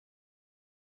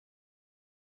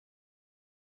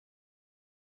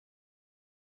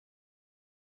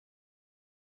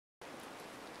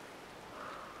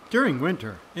During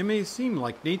winter, it may seem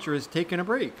like nature has taken a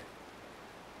break.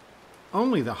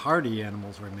 Only the hardy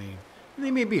animals remain, and they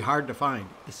may be hard to find,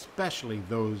 especially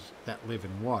those that live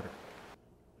in water.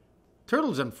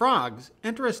 Turtles and frogs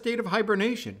enter a state of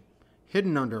hibernation,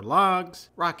 hidden under logs,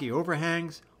 rocky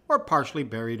overhangs, or partially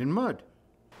buried in mud.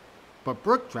 But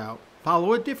brook trout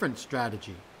follow a different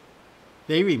strategy.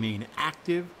 They remain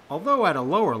active, although at a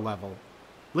lower level,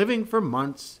 living for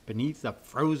months beneath a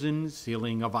frozen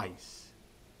ceiling of ice.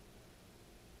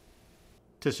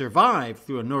 To survive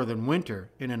through a northern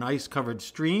winter in an ice-covered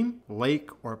stream,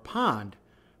 lake, or pond,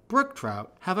 brook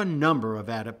trout have a number of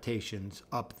adaptations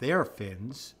up their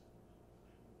fins.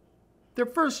 Their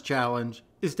first challenge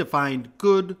is to find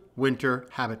good winter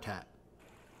habitat.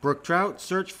 Brook trout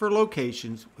search for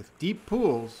locations with deep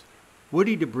pools,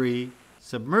 woody debris,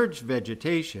 submerged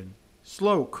vegetation,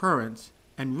 slow currents,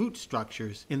 and root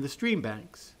structures in the stream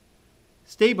banks.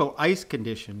 Stable ice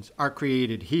conditions are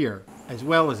created here, as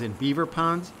well as in beaver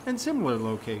ponds and similar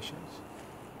locations.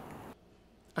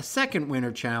 A second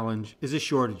winter challenge is a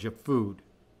shortage of food.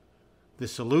 The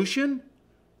solution?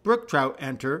 Brook trout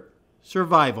enter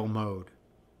survival mode,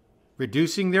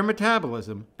 reducing their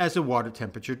metabolism as the water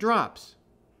temperature drops.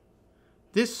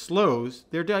 This slows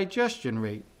their digestion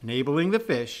rate, enabling the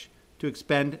fish to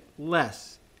expend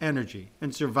less energy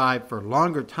and survive for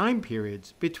longer time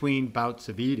periods between bouts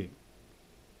of eating.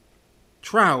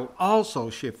 Trout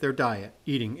also shift their diet,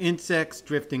 eating insects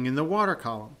drifting in the water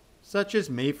column, such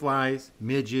as mayflies,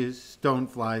 midges,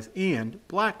 stoneflies, and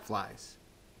blackflies.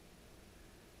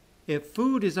 If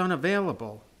food is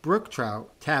unavailable, brook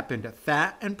trout tap into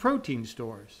fat and protein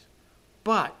stores.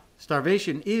 But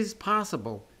starvation is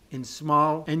possible in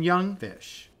small and young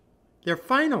fish. Their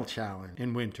final challenge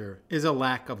in winter is a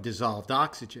lack of dissolved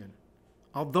oxygen.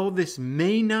 Although this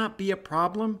may not be a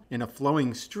problem in a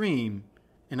flowing stream,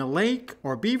 in a lake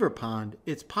or beaver pond,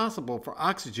 it's possible for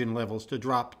oxygen levels to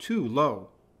drop too low.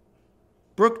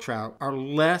 Brook trout are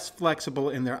less flexible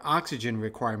in their oxygen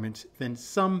requirements than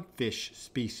some fish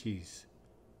species.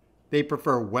 They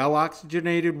prefer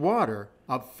well-oxygenated water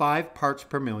of 5 parts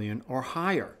per million or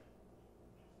higher.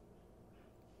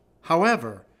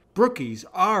 However, brookies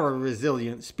are a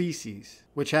resilient species,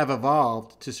 which have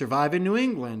evolved to survive in New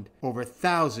England over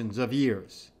thousands of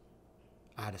years.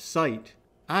 Out of sight,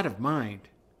 out of mind,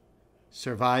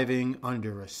 surviving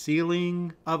under a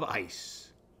ceiling of ice.